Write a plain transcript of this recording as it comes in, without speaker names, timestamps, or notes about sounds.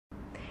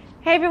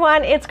Hey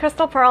everyone, it's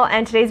Crystal Pearl,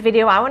 and today's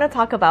video I want to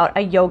talk about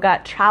a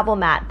yoga travel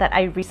mat that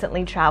I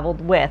recently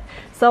traveled with.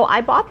 So I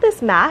bought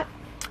this mat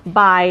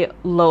by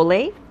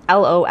Lole,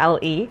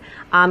 L-O-L-E.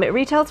 It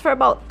retails for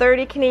about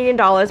 30 Canadian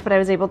dollars, but I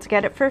was able to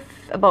get it for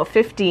about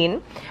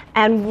 15.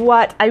 And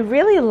what I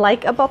really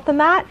like about the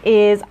mat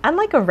is,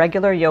 unlike a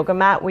regular yoga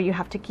mat where you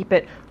have to keep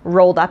it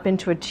rolled up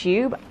into a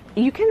tube,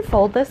 you can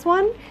fold this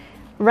one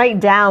right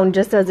down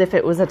just as if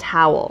it was a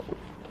towel.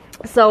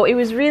 So it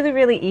was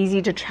really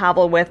easy to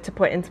travel with, to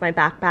put into my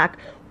backpack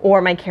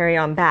or my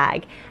carry-on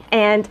bag.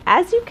 And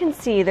as you can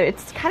see,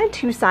 it's kind of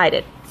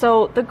two-sided.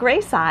 So the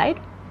gray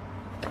side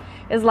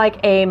is like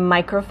a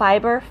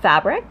microfiber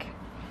fabric,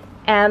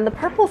 and the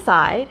purple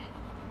side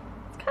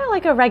is kind of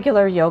like a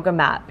regular yoga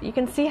mat. You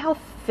can see how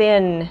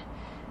thin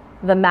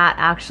the mat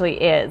actually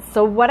is.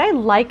 So what I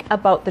like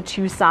about the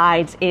two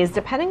sides is,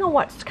 depending on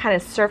what kind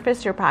of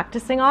surface you're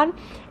practicing on,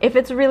 if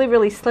it's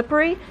really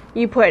slippery,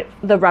 you put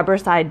the rubber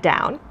side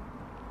down.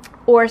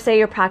 Or say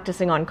you're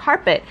practicing on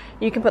carpet,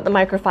 you can put the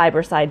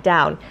microfiber side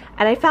down.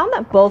 And I found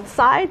that both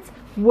sides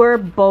were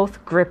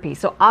both grippy.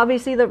 So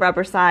obviously the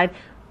rubber side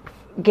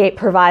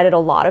provided a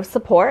lot of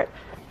support.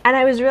 And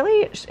I was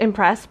really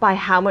impressed by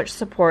how much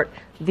support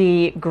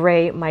the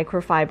gray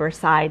microfiber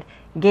side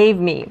gave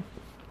me.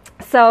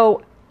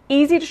 So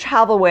easy to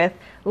travel with,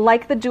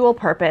 like the dual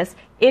purpose.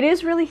 It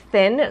is really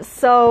thin,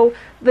 so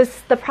the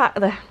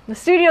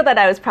studio that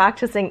I was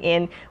practicing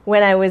in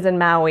when I was in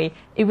Maui,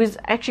 it was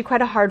actually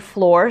quite a hard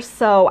floor,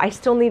 so I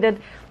still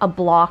needed a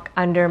block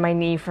under my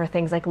knee for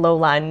things like low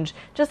lunge,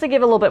 just to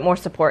give a little bit more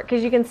support,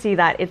 because you can see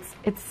that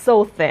it's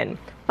so thin.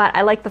 But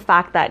I like the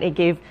fact that it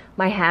gave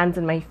my hands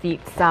and my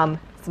feet some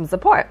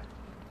support.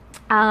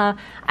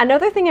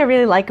 Another thing I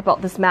really like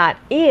about this mat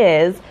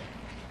is,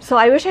 so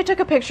I wish I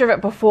took a picture of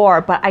it before,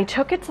 but I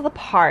took it to the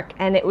park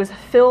and it was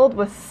filled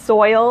with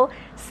soil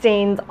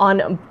stains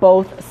on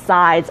both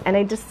sides, and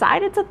I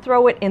decided to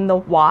throw it in the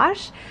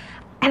wash.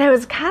 And I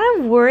was kind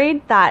of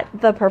worried that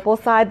the purple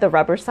side, the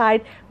rubber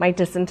side, might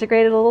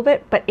disintegrate a little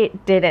bit, but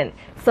it didn't.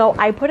 So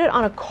I put it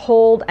on a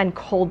cold and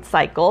cold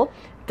cycle,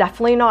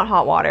 definitely not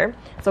hot water.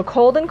 So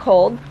cold and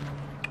cold,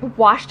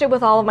 washed it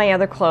with all of my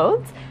other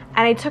clothes,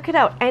 and I took it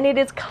out, and it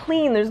is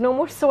clean. There's no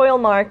more soil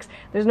marks,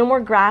 there's no more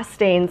grass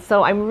stains,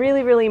 so I'm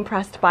really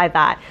impressed by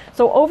that.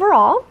 So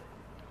overall,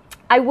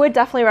 I would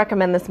definitely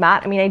recommend this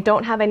mat. I mean, I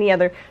don't have any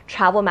other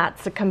travel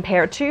mats to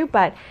compare to,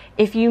 but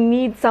if you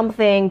need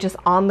something just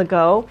on the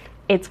go,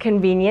 it's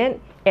convenient,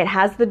 it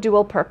has the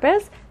dual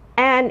purpose,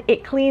 and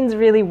it cleans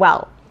really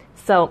well.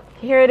 So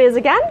here it is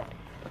again.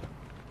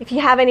 If you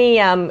have any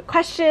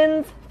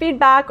questions,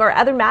 feedback, or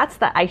other mats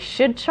that I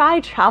should try,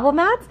 travel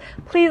mats,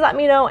 please let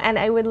me know, and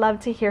I would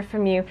love to hear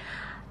from you.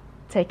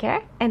 Take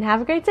care and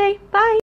have a great day. Bye.